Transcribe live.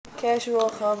Casual,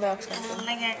 gewoon melkcentrum.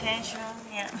 Lekker casual,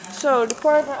 yeah. So, the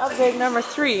partner update number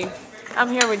 3. I'm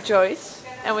here with Joyce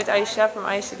and with Aisha from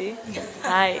ICD.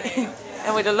 Hi.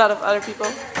 And with a lot of other people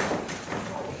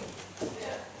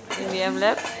in the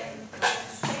AmLab.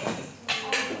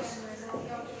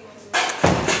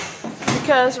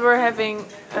 Because we're having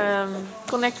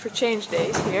Connect for Change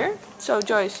days here. So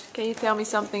Joyce, can you tell me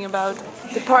something about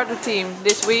the partner team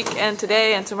this week and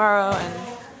today and tomorrow, and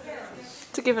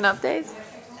to give an update?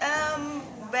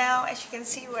 Well, as you can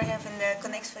see, we're having the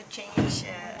Connect for Change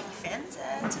event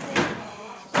today.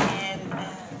 And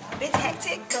a bit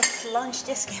hectic because lunch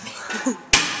just came in.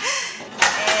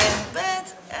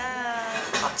 But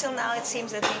up till now it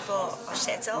seems that people are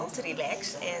settled,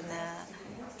 relaxed and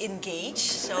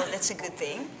engaged, so that's a good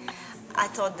thing. I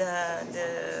thought the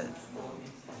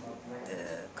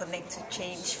Connect to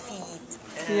Change feed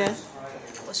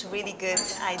was a really good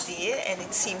idea, and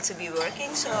it seemed to be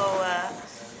working. So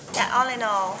yeah, all in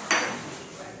all,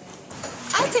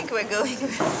 I think we're going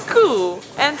cool.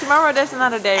 And tomorrow there's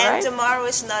another day, right? And tomorrow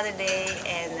is another day,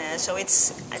 and so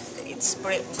it's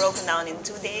broken down in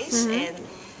 2 days, and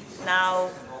now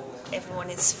everyone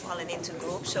is falling into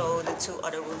groups, so the 2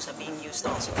 other rooms are being used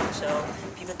also. So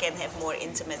people can have more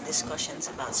intimate discussions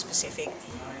about specific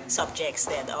subjects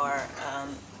that are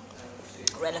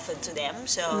relevant to them.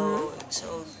 So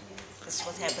so that's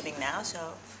what's happening now. So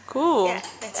cool. Yeah,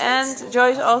 that's and it.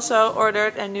 Joyce also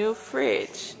ordered a new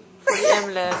fridge for the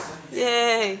AmLab.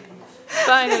 Yay!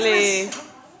 Finally,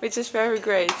 which is very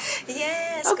great.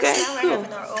 Yes. Okay. Now we're Cool.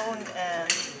 having our own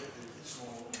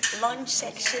lunch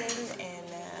section, and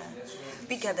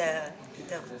we got the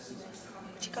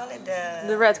what you call it,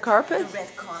 The red carpet. the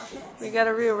red carpet. We got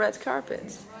a real red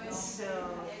carpet. So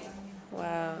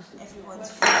Wow.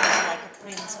 everyone's feeling like a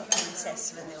prince or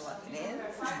princess when they're walking in.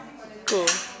 Cool.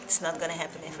 It's not gonna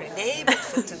happen every day, but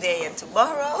for today and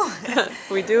tomorrow.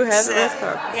 We do have So, a red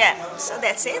carpet. yeah, so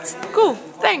that's it. Cool.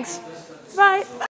 Thanks. Bye.